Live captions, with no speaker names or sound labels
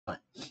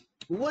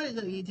What is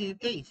up, YouTube?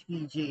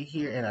 HPJ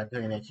here, and I'm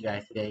coming at you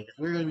guys today because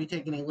we're going to be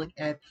taking a look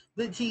at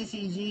the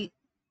TCG,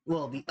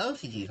 well, the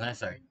OCGs,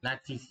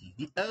 not TCG,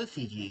 the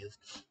OCGs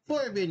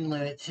Forbidden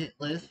Limited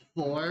list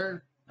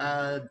for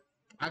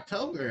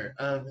October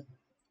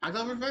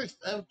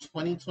 1st of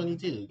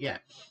 2022. Yeah.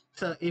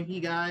 So if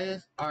you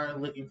guys are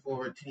looking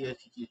forward to the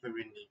OCG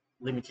Forbidden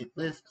Limited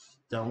list,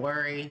 don't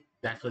worry.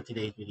 That's what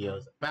today's video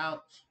is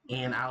about,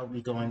 and I'll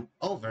be going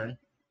over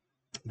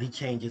the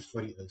changes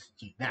for the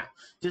OCG. Now,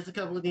 just a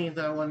couple of things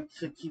that I want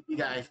to keep you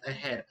guys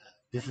ahead of.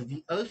 This is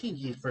the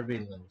OCG's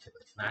Forbidden Limited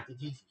list, not the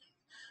TCGs.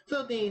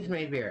 So things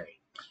may vary.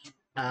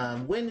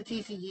 When the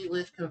TCG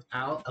list comes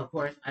out, of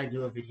course, I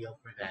do a video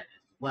for that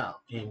as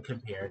well, and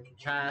compare and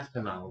contrast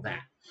and all of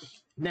that.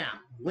 Now,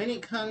 when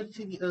it comes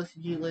to the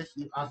OCG list,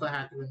 you also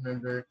have to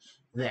remember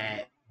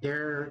that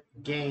their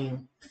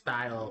game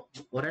style,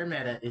 or their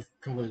meta, is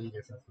completely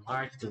different from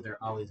ours because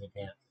they're always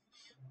advanced.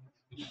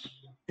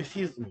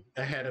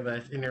 Ahead of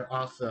us, and they're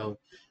also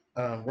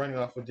running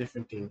off with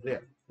different things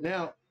there.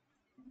 Now,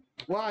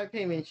 while I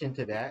pay mention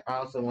to that, I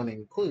also want to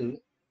include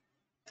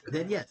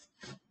that yes,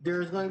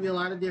 there's going to be a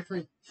lot of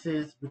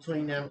differences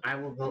between them. I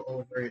will go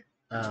over it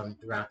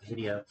throughout the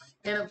video,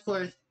 and of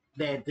course,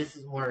 that this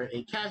is more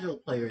a casual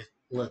player's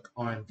look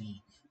on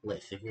the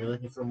list. If you're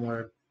looking for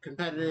more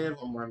competitive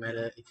or more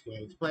meta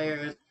experienced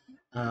players,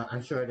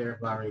 I'm sure they've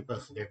already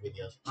posted their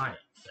videos on it.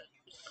 So.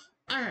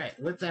 Alright,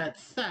 with that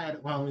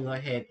said, why don't we go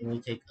ahead and we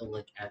take a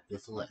look at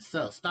this list.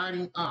 So,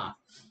 starting off,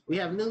 we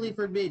have Newly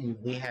Forbidden,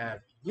 we have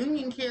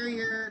Union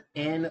Carrier,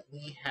 and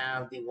we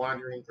have the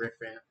Wandering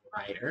Griffin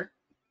Rider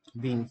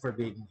being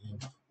forbidden in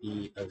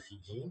the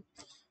OCG.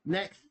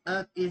 Next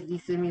up is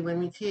the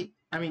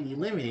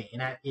limited,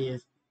 and that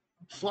is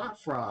Slot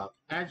Frog,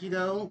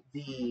 Agito,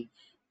 the,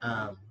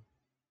 I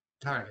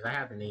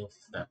have the names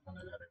and stuff on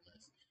another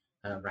list.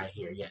 Right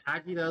here, yeah.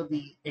 Agito,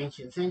 the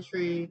Ancient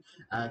Sentry,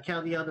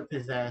 Keldeo, the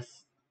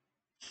Possessed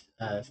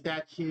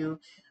Statue,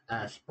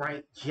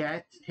 Sprite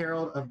Jet,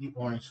 Herald of the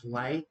Orange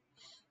Light,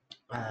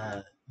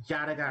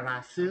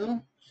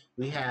 Yadagarasu.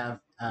 We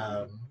have,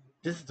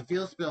 this is the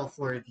field spell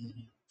for the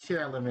Tier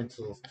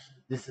Elementals.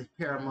 This is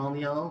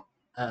Paramonial.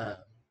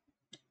 Not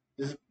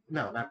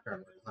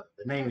Paramonial,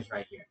 the name is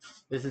right here.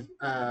 This is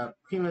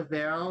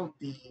Primavera,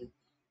 the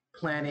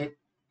planet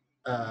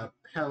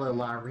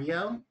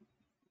Pellarino,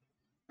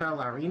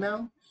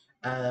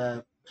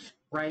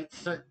 Sprite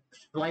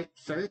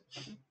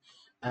Search,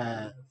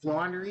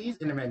 Flounderies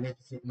in a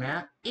Magnificent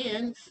Map,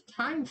 and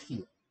Time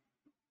Seal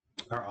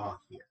are all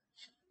here.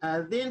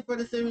 Then for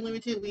the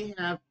semi-limited, we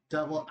have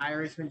Double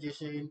Iris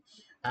Magician,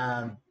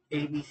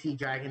 ABC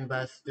Dragon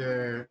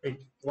Buster,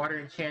 Water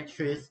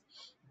Enchantress.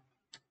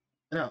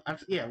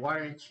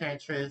 Water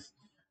Enchantress.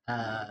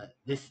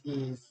 This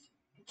is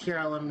Tier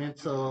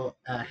Elemental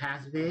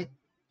Hazbit,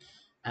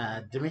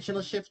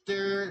 Dimensional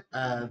Shifter,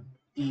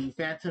 the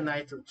Phantom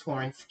Knights of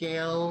Torrent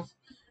Scales,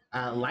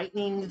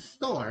 Lightning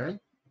Storm,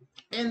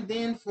 and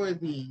then for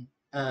the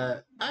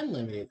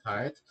unlimited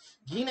cards,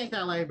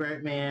 Gene-Exile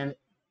Birdman,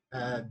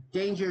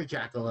 Danger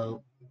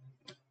Jackalope,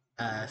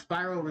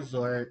 Spiral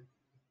Resort,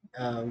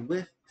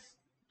 with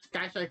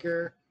Sky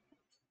Striker,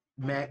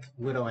 Mech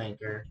Widow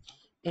Anchor,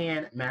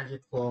 and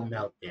Magical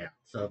Meltdown.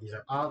 So these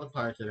are all the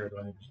cards that are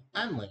going to be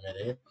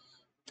unlimited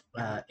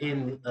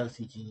in the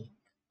OCG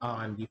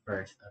on the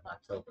 1st of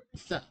October.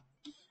 So,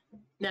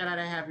 now that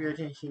I have your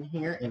attention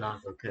here, and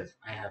also because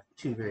I have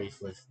two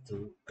various lists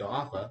to go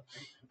off of,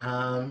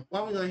 why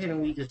don't we go ahead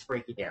and we just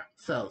break it down.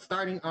 So,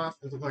 starting off,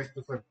 of course,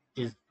 we're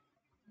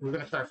going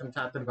to start from the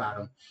top to the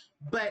bottom,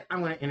 but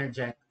I'm going to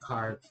interject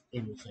cards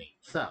in between.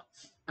 So,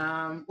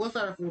 we'll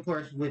start off, of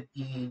course, with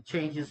the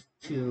changes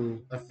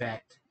to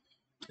affect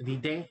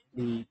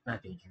the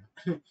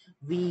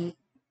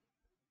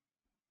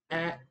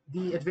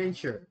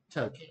adventure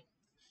token.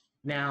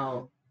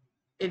 Now,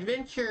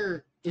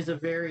 adventure is a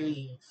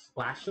very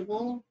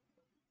splashable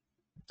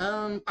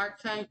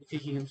archetype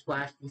because you can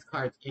splash these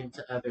cards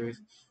into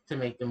others to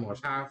make them more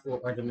powerful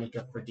or to make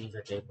up for things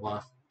that they've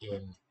lost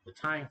in the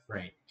time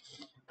frame.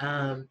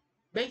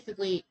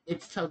 Basically,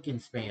 it's token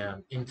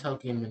spam and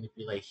token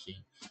manipulation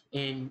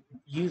and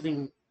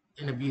using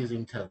and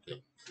abusing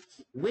tokens.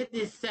 With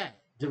this said,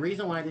 the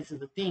reason why this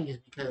is a thing is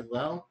because,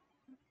 well,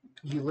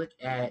 you look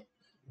at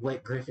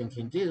what Griffin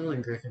can do,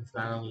 and Griffin's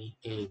not only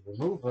a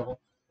removal,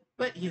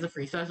 but he's a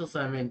free special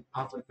summon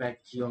off of the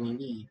fact that you only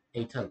need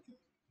a token.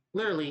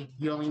 Literally,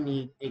 you only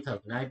need a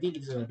token. I think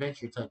it's an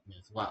adventure token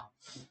as well.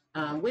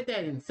 With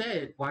that being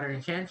said, Water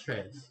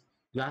Enchantress,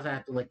 you also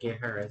have to look at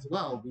her as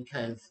well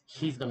because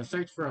she's going to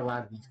search for a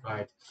lot of these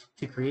cards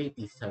to create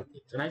these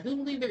tokens. And I do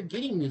believe they're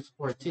getting new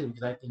support too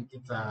because I think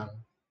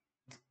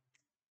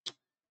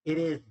it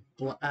is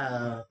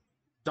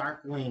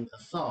Darkwing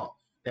Assault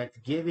that's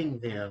giving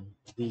them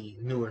the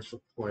newer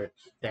support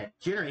that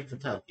generates a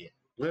token.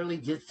 Literally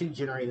just to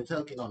generate a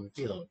token on the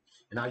field.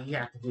 And all you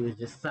have to do is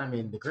just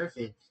summon the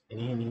Griffin, and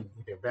then he can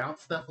either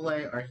bounce stuff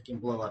away or he can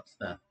blow up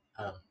stuff.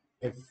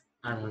 If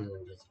I don't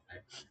remember this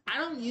right. I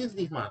don't use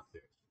these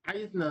monsters. I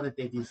just know that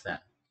they do stuff.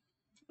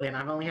 And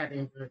I've only had to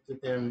interact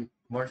with them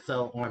more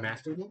so on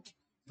Master Duel.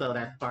 So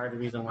that's part of the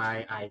reason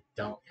why I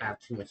don't have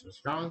too much of a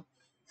strong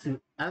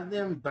suit of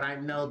them. But I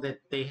know that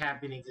they have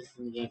been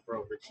existing in the game for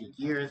over 2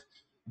 years.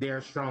 They're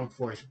a strong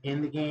force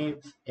in the game.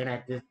 And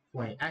at this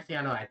point, actually,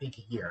 I think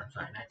a year. I'm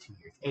sorry, not 2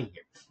 years, a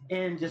year.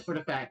 And just for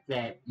the fact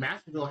that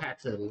Masterville had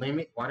to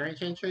limit water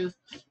enchantress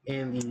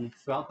in the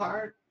spell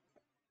card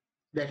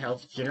that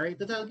helps generate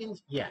the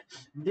tokens, yeah,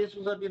 this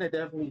was something that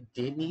definitely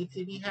did need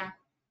to be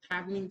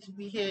happening to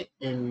be hit,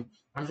 and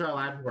I'm sure a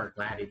lot of people are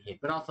glad it hit,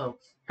 but also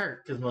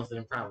hurt because most of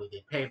them probably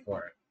did pay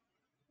for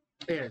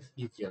it. As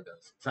Yu-Gi-Oh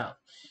goes. So,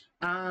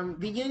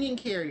 the Union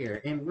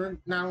Carrier, and we're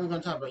not only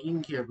going to talk about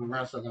Union Carrier, but we're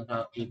also going to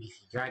talk about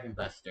ABC Dragon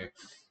Buster,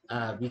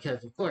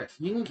 because of course,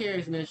 Union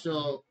Carrier's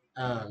initial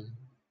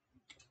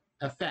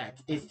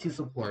effect is to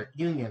support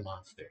Union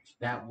monsters.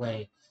 That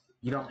way,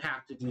 you don't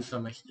have to do so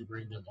much to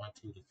bring them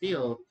onto the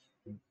field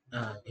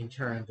in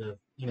terms of,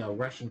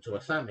 rushing to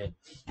a summon.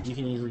 You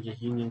can easily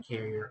just Union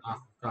Carrier off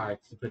of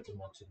cards to put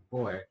them onto the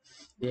board.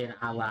 Then,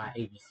 a la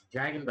ABC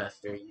Dragon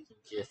Buster, you can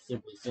just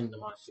simply send the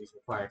monsters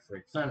required for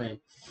its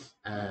summon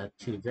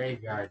to the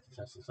graveyard to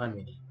touch the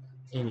summon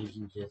it. And you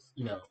can just,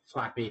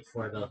 swap it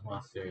for those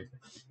monsters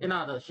and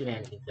all those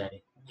shenanigans that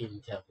it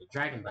entails with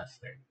Dragon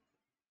Buster.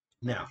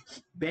 Now,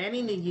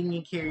 banning the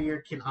Union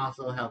Carrier can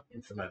also help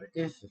in some other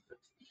instances.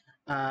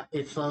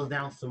 It slows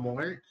down some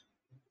more,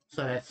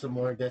 so that some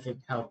more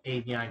doesn't help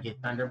Avion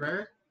get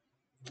Thunderbird.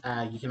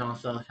 You can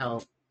also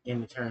help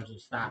in terms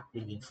of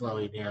stopping and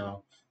slowing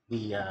down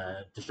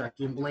the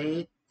Destruction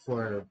Blade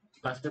for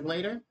Buster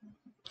Blader,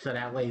 so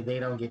that way they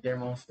don't get their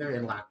monster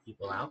and lock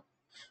people out.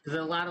 Because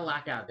there's a lot of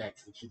lockout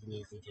decks that you can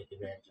easily take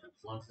advantage of.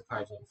 As long as the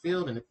card's on the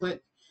field and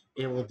equipped,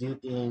 it will do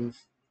things.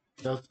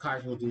 Those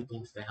cards will do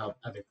things to help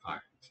other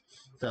cards.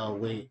 So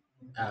with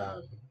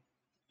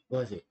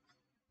what is it?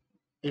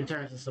 In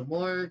terms of some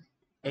more,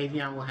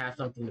 Avion will have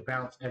something to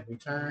bounce every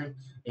turn,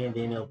 and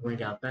then it'll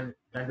bring out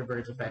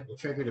Thunderbird's effect will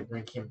trigger to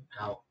bring him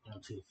out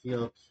onto the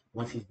field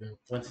once it's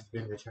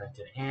been returned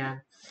to the hand.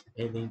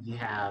 And then you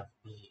have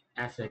the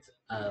aspects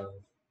of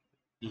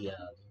the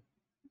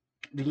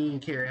Union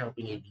Carrier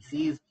helping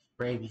ABCs,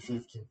 where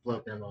ABCs can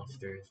float their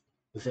monsters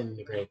within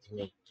the grave to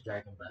make the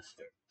Dragon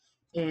Buster.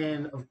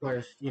 And of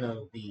course,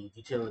 the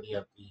utility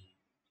of the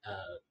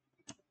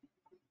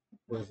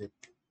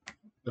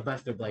the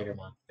Buster Blader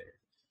monster,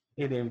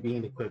 and then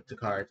being equipped to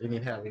cards, and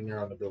then having your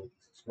own abilities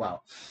as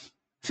well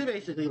to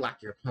basically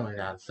lock your opponent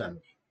out of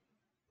summoning.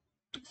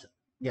 So,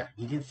 yeah,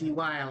 you can see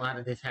why a lot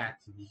of this had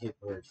to be hit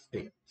where it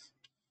stands.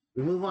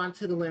 We move on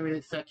to the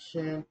limited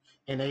section,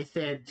 and they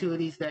said 2 of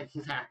these decks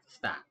just have to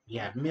stop. You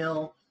have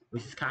Mill,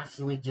 which is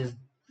constantly just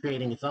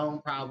creating its own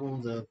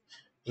problems of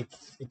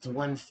it's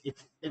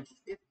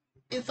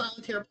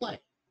solitaire play,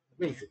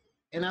 basically.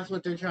 And that's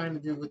what they're trying to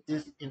do with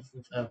this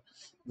instance of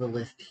the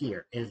list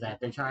here, is that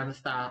they're trying to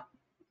stop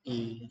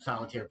the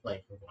solitaire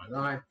play from going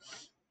on.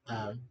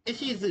 And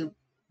Shizu,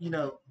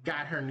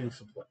 got her new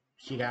support.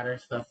 She got her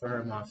stuff for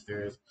her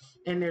monsters,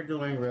 and they're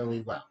doing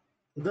really well.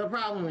 The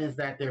problem is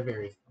that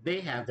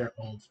they have their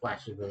own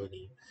splash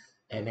ability,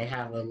 and they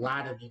have a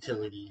lot of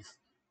utilities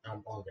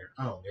on their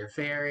own. Their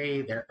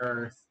fairy, their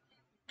earth.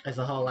 There's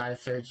a whole lot of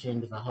searching,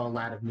 there's a whole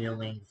lot of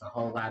milling, there's a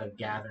whole lot of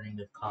gathering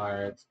of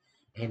cards,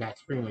 and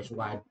that's pretty much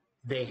why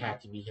they have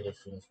to be hit as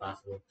soon as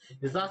possible.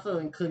 There's also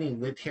including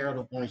with Herald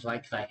of Orange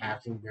Light, because I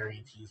have seen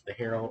variants use the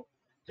Herald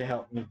to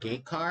help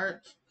negate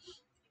cards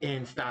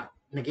and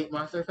negate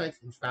monster effects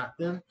and stop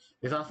them.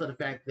 There's also the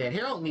fact that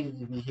Herald needed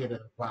to be hit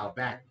a while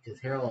back, because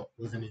Herald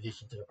was in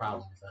addition to the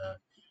problems of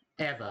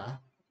Eva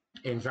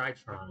and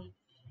Drytron,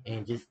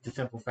 and just the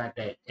simple fact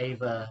that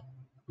Eva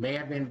may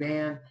have been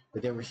banned,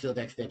 but there were still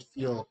decks that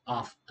feel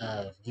off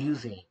of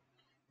using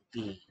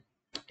the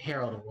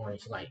Herald of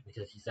Orange Light,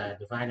 because you said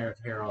Diviner of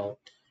Herald,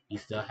 you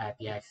still had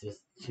the access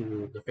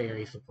to the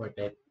fairy support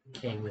that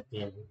came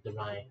within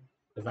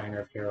Diviner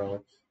of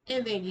Herald,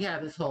 and then you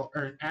have this whole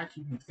Earth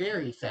Attribute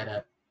Fairy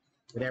setup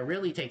that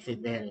really takes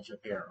advantage of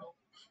Herald,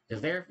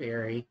 because their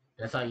fairy,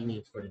 that's all you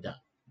need for the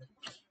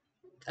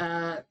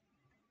dump.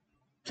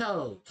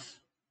 Toads,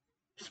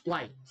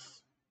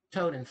 Splites,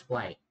 Toad and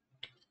Splite.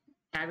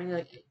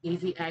 Having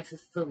easy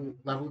access to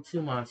level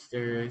 2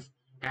 monsters,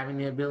 having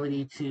the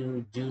ability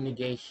to do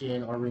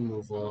negation or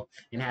removal,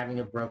 and having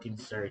a broken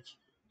search.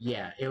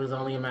 Yeah, it was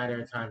only a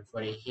matter of time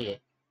before they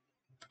hit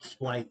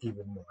Splite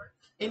even more.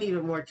 And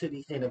even more to the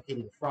extent of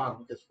hitting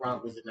Frog, because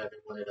Frog was another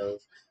one of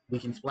those. We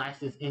can splash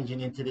this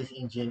engine into this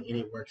engine and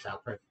it works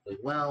out perfectly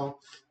well,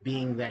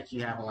 being that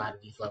you have a lot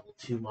of these level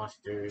 2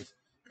 monsters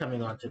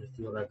coming onto the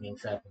field or being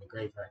set up in the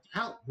graveyard to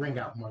help bring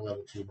out more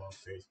level 2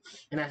 monsters.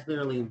 And that's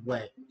literally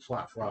what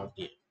Swap Frog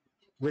did.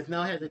 With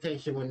no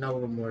hesitation, with no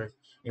remorse,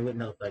 and with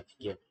no fuck to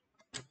give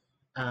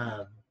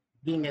it.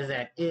 Being as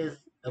that is,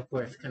 of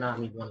course,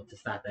 Konami wanted to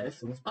stop that as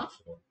soon as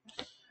possible.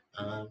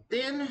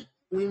 Then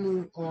we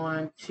move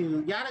on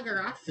to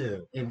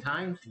Yatagarasu in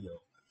Time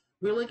Seal.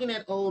 We're looking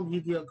at old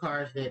Yu-Gi-Oh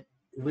cards that,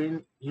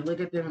 when you look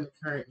at them in the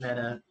current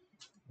meta,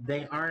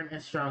 they aren't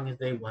as strong as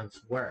they once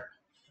were.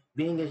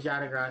 Being as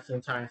Yatagarasu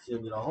and Time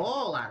Seal did a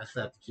whole lot of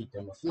stuff to keep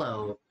them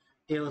afloat,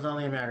 it was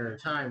only a matter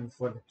of time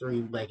before the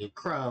 3-legged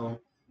crow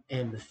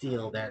and the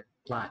seal that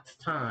blocks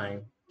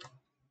time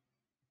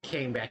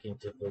came back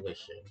into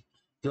fruition.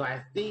 Do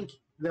I think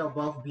they'll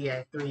both be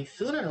at 3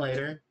 sooner or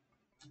later?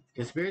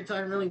 Because Spirit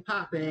Time really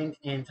popping,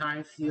 and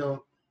Time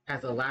Seal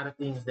has a lot of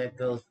things that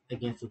goes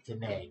against it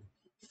today.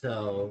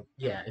 So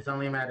yeah, it's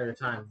only a matter of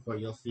time before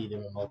you'll see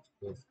them in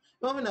multiples,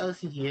 both in the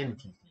OCG and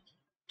the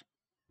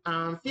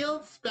TCG.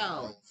 Field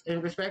spells,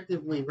 and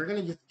respectively, we're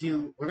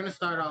gonna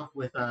start off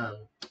with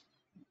the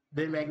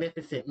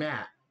Magnificent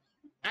Map.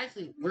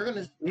 Actually,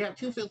 we have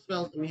 2 field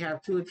spells, and we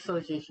have 2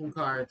 association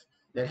cards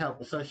that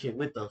help associate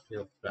with those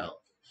field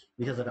spells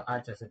because of the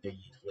archetypes that they're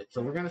used with.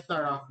 So we're going to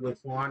start off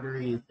with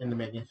Wanderies in the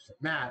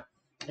Magnificent Map,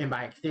 and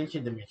by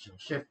extension, Dimensional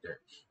Shifter.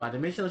 While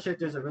Dimensional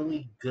Shifter is a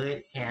really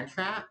good hand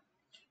trap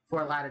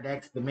for a lot of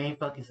decks, the main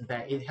focus is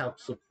that it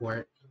helps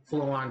support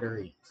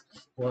Wanderies.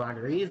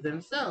 Wanderies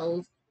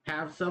themselves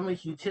have so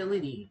much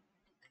utility,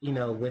 you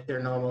know, with their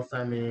normal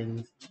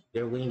summons,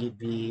 their winged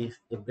beasts,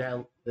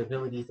 the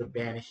abilities of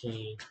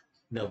banishing,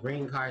 you know,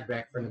 bringing cards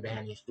back from the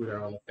banish through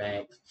their own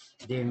effects,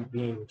 then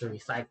being able to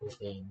recycle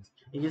things.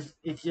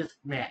 It's just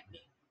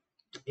maddening.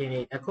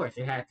 And of course,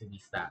 it had to be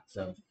stopped.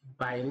 So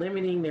by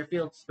limiting their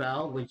field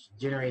spell, which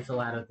generates a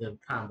lot of the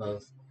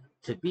combos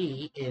to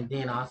be, and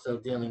then also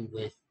dealing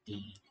with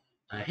the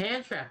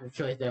hand trap of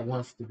choice that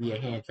wants to be a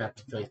hand trap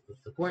of choice to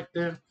support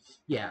them,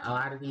 yeah, a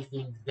lot of these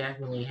things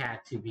definitely had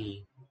to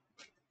be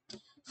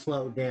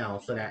slowed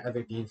down so that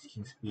other things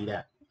can speed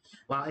up.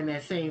 While in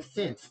that same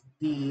sense,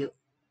 the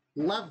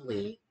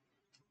lovely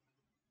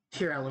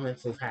tier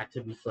elementals had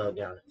to be slowed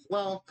down as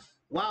well.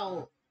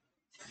 While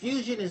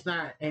fusion is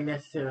not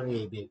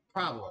necessarily a big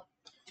problem,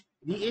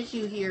 the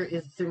issue here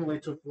is similar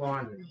to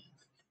Wanderings.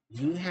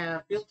 You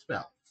have field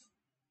spells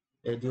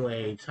that do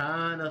a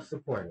ton of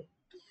supporting.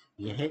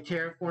 You can hit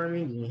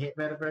terraforming, you can hit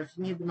metaverse,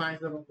 you can hit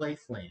demise of a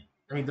wasteland.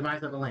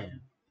 Demise of a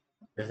land.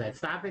 Does that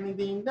stop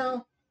anything?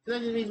 No. So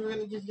that just means we're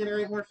going to just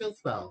generate more field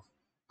spells.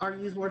 Or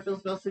use more field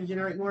spells to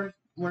generate more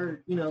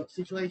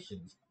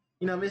situations.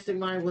 Mystic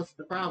Mine, what's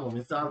the problem?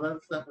 It's all the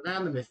other stuff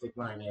around the Mystic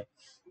Mine that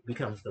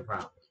becomes the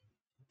problem.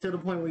 To the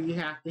point where you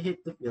have to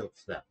hit the field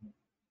spell.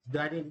 Do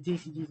I think the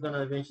TCG is going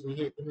to eventually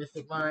hit the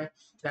Mystic Mine?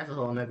 That's a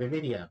whole other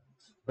video.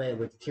 But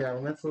with the tier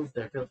elementals,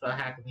 their field spell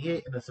had to be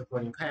hit, and the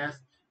supporting cast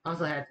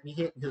also had to be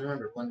hit, because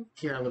remember, one of the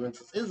tier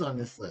elementals is on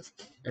this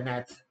list, and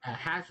that's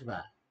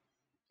Hasba.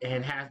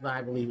 And Hasba,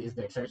 I believe, is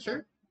their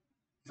searcher.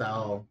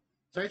 So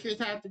searchers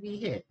have to be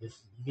hit. You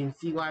can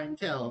see why and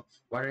tell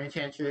Water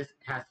Enchantress,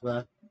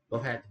 Hasba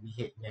both had to be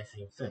hit in that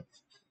same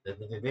sense.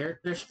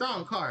 They're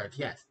strong cards,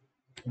 yes,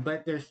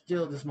 but there's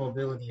still this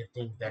mobility of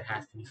things that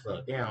has to be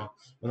slowed down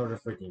in order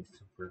for things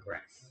to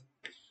progress.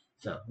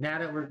 So now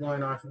that we're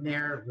going on from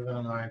there, we're going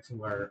to go on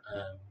to our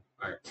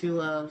 2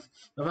 loves.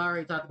 I've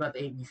already talked about the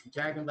ABC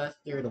Dragon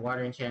Buster, the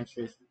Water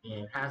Enchantress,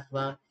 and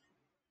Hasba.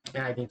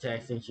 And I think to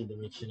extension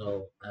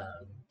Dimensional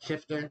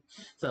Shifter.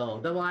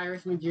 So Double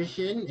Iris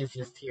Magician is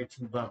just here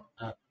to bump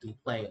up the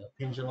play of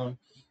Pendulum,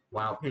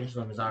 while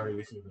Pendulum is already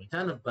receiving a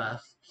ton of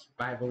buffs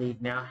by, I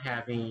believe, now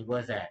having,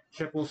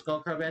 triple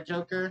Skull Crobat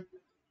Joker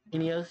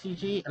in the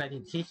OCG, and I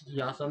think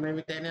TCG also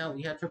mimicked that now.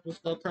 We have triple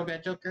Skull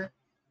Crobat Joker,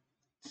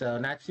 so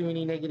not too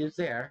many negatives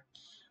there.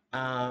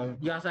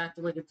 You also have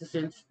to look at the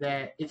sense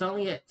that it's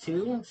only at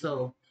 2,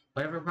 so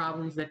whatever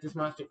problems that this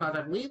monster caused,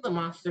 I believe the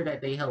monster that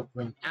they helped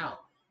bring out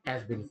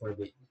has been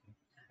forbidden.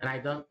 And I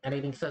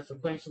think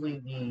subsequently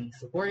the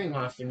supporting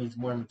monster needs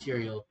more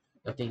material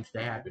of things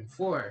to happen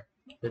for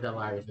the Double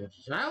Iris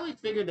Magician. I always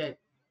figured that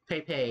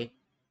Pepe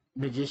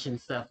Magician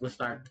stuff would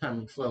start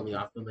coming slowly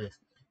off the list,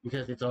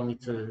 because it's only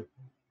to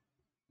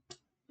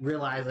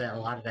realize that a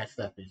lot of that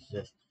stuff is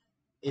just,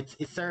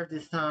 it served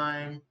its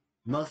time.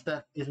 Most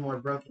stuff is more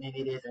broken than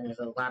it is, and there's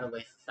a lot of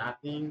ways to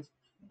stop things.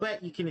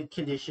 But you can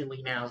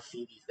conditionally now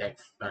see these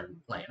decks starting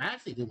to play. And I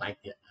actually do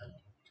like the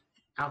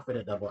outfit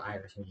of Double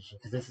Iris Magician,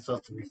 because this is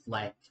supposed to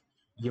reflect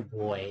your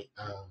boy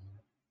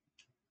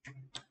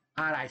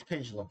Odd Eyes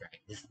Pendulum Dragon.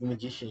 This is the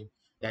magician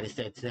that is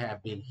said to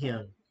have been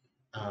him,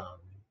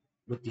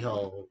 with the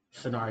whole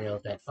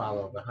scenarios that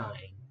follow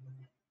behind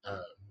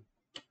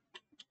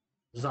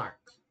Zark.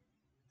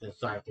 The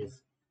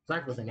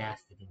Zark was a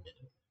nasty thing to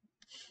do.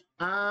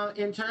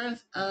 In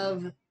terms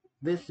of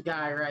this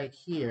guy right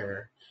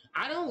here,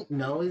 I don't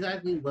know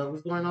exactly what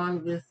was going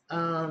on with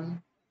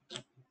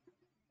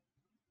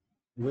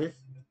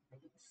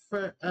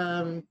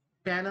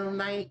Phantom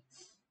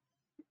Knights,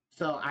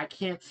 so I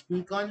can't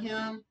speak on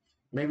him.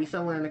 Maybe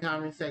someone in the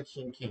comment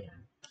section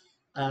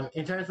can.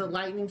 In terms of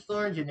Lightning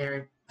Storm,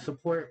 generic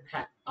support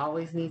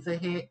always needs a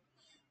hit,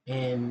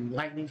 and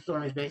Lightning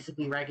Storm is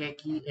basically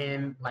Raigeki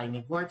and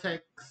Lightning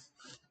Vortex,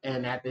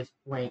 and at this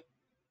point,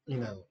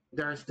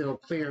 there are still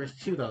clears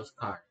to those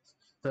cards.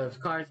 So if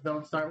cards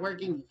don't start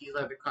working, you use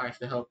other cards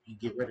to help you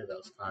get rid of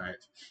those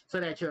cards, so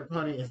that your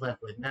opponent is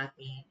left with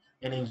nothing,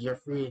 and then you're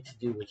free to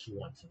do what you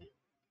want to do.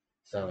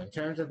 So in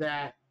terms of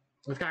that,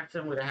 it's kind of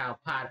similar to how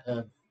Pot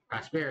of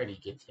Prosperity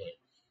gets hit.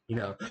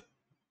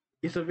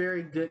 It's a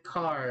very good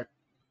card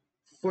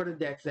for the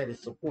decks that it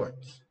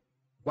supports.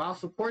 While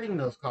supporting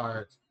those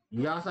cards,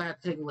 You also have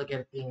to take a look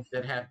at things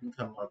that have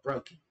become more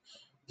broken.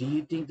 Do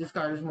you think this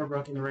card is more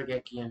broken than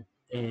Regeki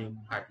and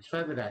Harpie's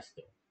Feather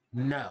Duster?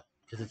 No,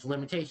 because it's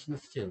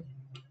limitations to it.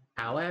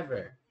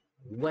 However,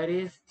 what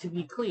is to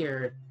be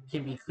cleared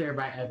can be cleared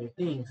by other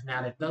things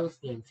now that those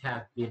things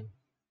have been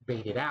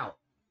baited out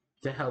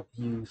to help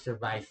you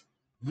survive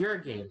your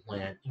game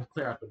plan and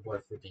clear out the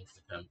board for things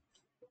to come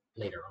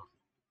later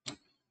on.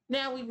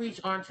 Now we reach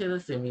on to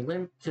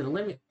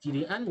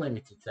the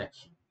unlimited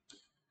section.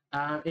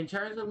 In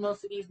terms of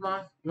most of these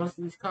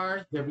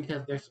cards, they're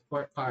because their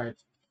support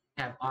cards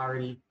have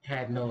already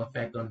had no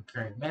effect on the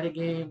current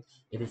metagame.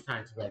 It is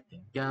time to let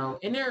them go.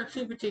 And there are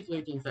two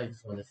particular things I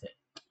just want to say.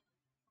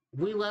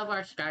 We love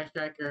our Sky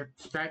Striker.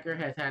 Striker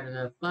has had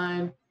enough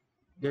fun.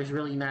 There's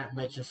really not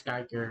much of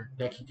Striker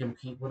that can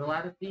compete with a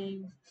lot of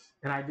things.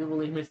 And I do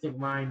believe Mystic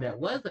Mind that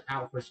was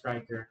out for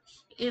Striker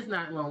is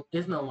no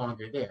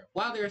longer there.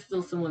 While there are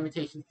still some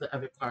limitations to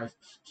other cards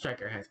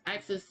Striker has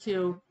access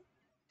to,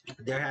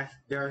 there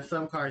are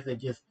some cards that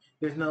just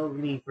there's no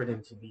need for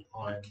them to be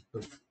on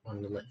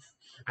the list.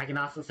 I can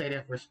also say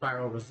that for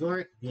Spiral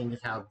Resort, being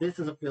as how this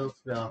is a field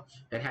spell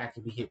that had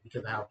to be hit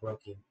because of how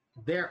broken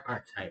their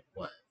archetype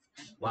was.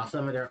 While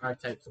some of their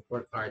archetype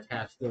support cards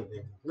have still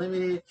been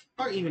limited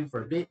or even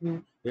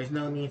forbidden, there's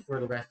no need for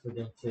the rest of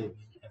them to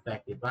be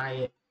affected by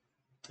it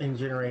and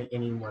generate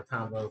any more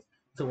combos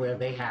to where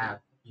they have,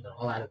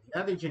 a lot of the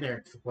other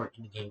generic support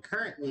in the game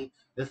currently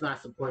does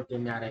not support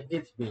them now that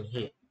it's been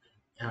hit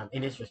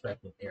in its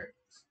respective areas.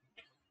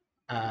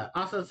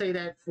 Also say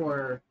that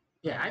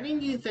I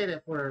think you say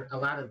that for a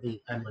lot of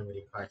the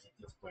unlimited cards at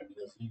this point,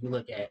 because if you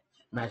look at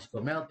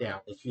Magical Meltdown,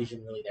 is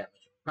fusion really that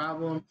much of a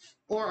problem?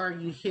 Or are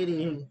you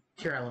hitting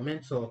Tier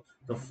Elemental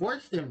to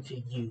force them to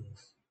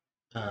use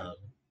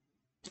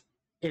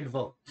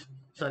Invoked,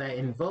 so that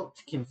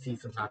Invoked can see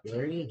some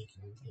popularity and you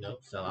can,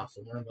 sell off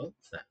some more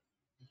Invoked stuff?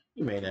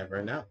 You may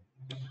never know.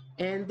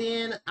 And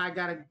then I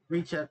gotta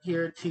reach up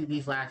here to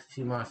these last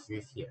two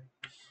monsters here.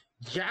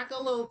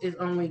 Jackalope is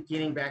only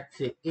getting back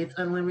to its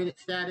unlimited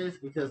status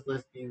because,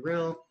 let's be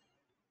real,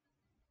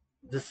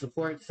 the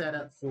support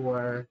setup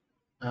for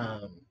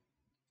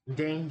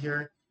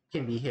Danger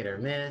can be hit or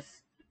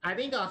miss. I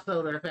think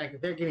also the fact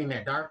that they're getting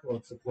that Dark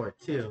World support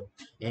too,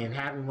 and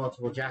having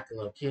multiple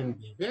Jackalope can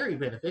be very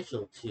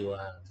beneficial to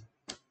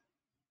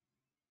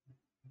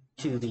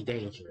the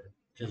Danger,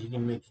 because you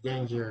can mix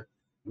Danger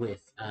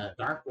with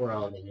Dark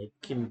World and it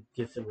can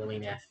give some really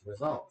nasty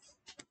results.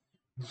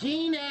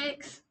 Gene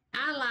X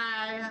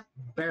Ally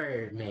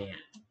Birdman.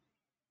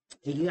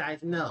 And you guys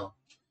know,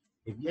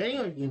 if any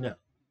of you know,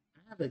 I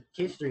have a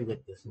history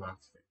with this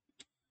monster.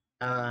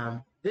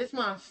 This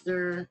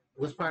monster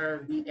was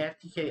part of the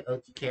FTK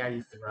OTK I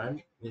used to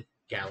run with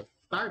Gallus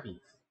Starbeast.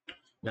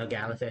 No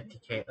Gallus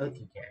FTK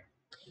OTK.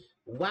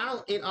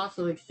 While it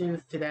also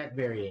extends to that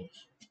variation.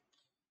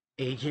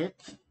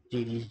 Agent,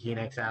 JD's Gene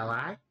X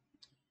Ally.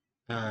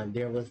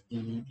 There was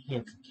the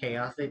Hint of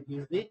Chaos that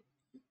used it.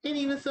 And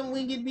even some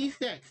Winged Beast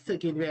decks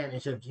took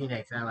advantage of Gene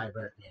X Ally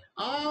Birdman.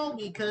 All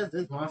because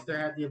this monster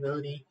had the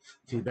ability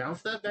to bounce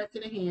stuff back to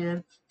the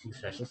hand to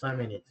special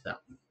summon itself.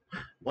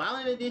 While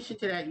in addition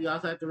to that, you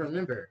also have to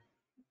remember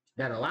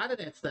that a lot of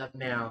that stuff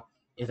now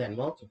is at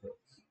multiples.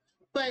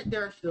 But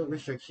there are still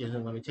restrictions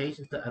and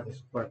limitations to other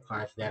support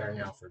cards that are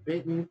now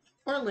forbidden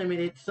or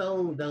limited,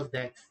 so those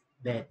decks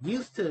that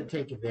used to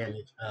take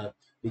advantage of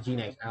the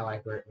Gene X Ally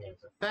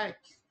Birdman's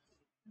effects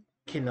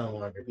can no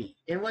longer be.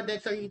 And what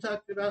decks are you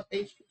talking about,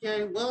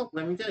 HPK? Well,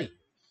 let me tell you.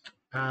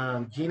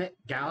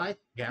 Gallus,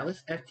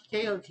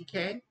 FTK,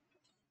 OTK,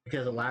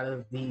 because a lot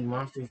of the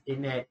monsters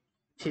in that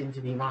tend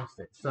to be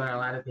monsters. So there are a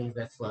lot of things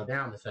that slow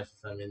down the special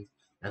summons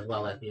as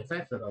well as the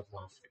effects of those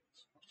monsters.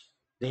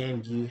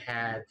 Then you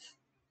had,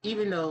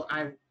 even though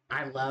I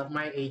love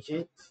my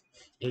agents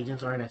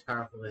aren't as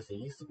powerful as they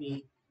used to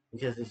be,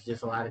 because it's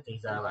just a lot of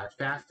things that are a lot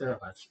faster, a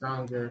lot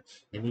stronger,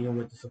 and even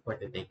with the support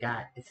that they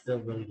got, it still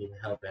really didn't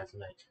help as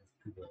much as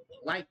people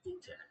would like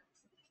it to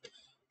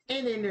have.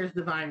 And then there's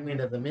Divine Wind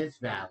of the Mist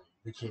Valley,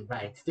 which is by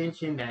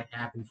extension that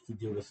happens to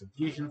do with some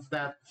fusion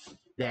stuff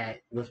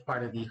that was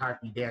part of the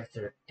Harpie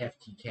Dancer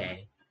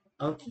FTK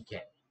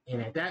OTK.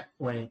 And at that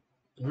point,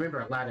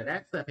 remember, a lot of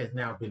that stuff has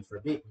now been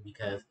forbidden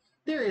because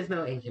there is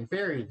no Ancient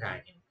Fairy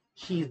Dragon.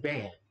 She's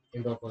banned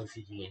in both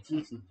OCG and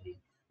TCG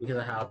because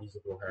of how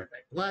abusable her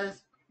effect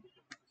was.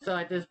 So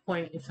at this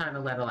point, it's time to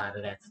let a lot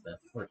of that stuff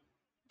free.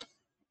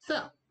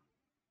 So,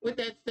 with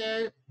that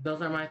said,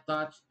 those are my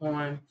thoughts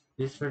on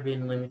this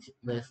Forbidden Limited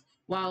list.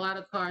 While a lot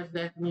of cards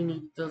definitely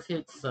needed those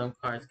hits, some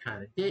cards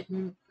kind of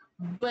didn't.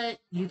 But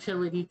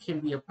utility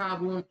can be a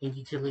problem, and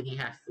utility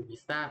has to be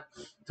stopped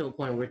to a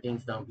point where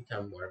things don't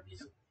become more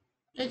abusable.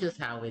 It's just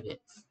how it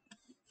is.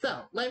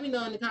 So, let me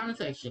know in the comment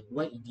section,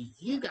 what do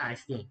you guys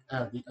think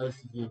of the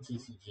OCG and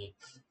TCG?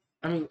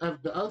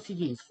 Of the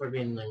OCG's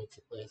Forbidden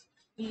Limited list.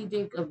 Do you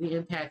think of the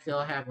impact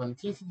they'll have on the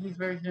TCG's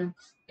version,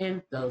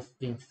 and those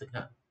things to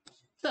come?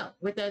 So,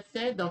 with that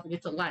said, don't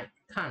forget to like,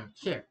 comment,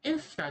 share,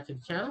 and subscribe to the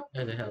channel,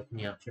 as it helps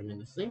me out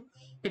tremendously.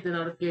 Hit the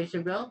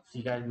notification bell so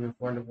you guys are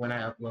informed of when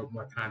I upload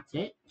more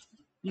content.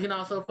 You can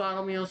also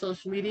follow me on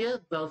social media.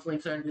 Those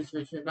links are in the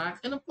description box.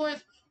 And of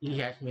course, you can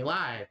catch me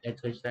live at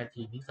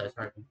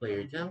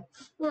twitch.tv/HarpiePlayerJoe,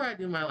 where I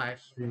do my live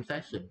stream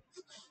sessions.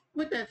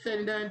 With that said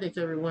and done, thanks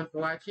everyone for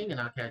watching, and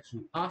I'll catch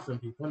you awesome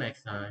people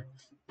next time.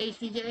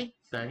 HDJ,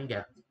 signing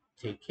out.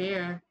 Take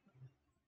care.